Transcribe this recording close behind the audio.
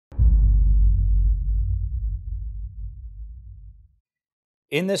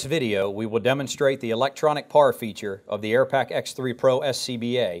In this video, we will demonstrate the electronic PAR feature of the Air-Pak X3 Pro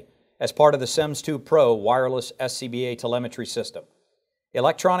SCBA as part of the SEMS 2 Pro wireless SCBA telemetry system.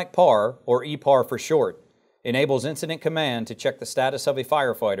 Electronic PAR, or ePAR for short, enables incident command to check the status of a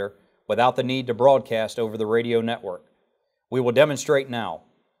firefighter without the need to broadcast over the radio network. We will demonstrate now.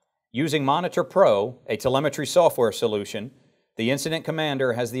 Using Monitor Pro, a telemetry software solution, the incident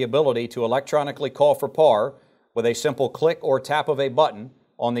commander has the ability to electronically call for PAR with a simple click or tap of a button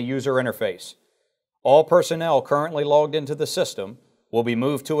on the user interface. All personnel currently logged into the system will be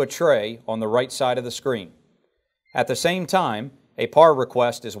moved to a tray on the right side of the screen. At the same time, a PAR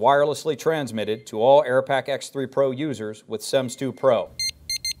request is wirelessly transmitted to all Air-Pak X3 Pro users with SEMS 2 Pro.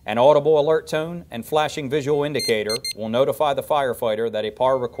 An audible alert tone and flashing visual indicator will notify the firefighter that a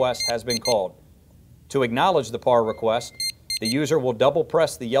PAR request has been called. To acknowledge the PAR request, the user will double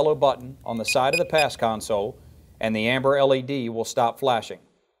press the yellow button on the side of the pass console and the amber LED will stop flashing.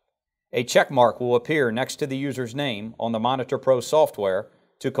 A check mark will appear next to the user's name on the Monitor Pro software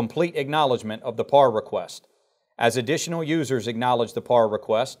to complete acknowledgement of the PAR request. As additional users acknowledge the PAR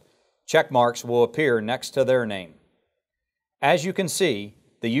request, check marks will appear next to their name. As you can see,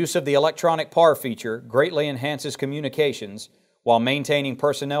 the use of the electronic PAR feature greatly enhances communications while maintaining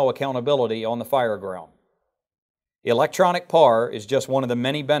personnel accountability on the fire ground. Electronic PAR is just one of the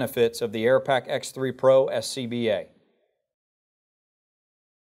many benefits of the Air-Pak X3 Pro SCBA.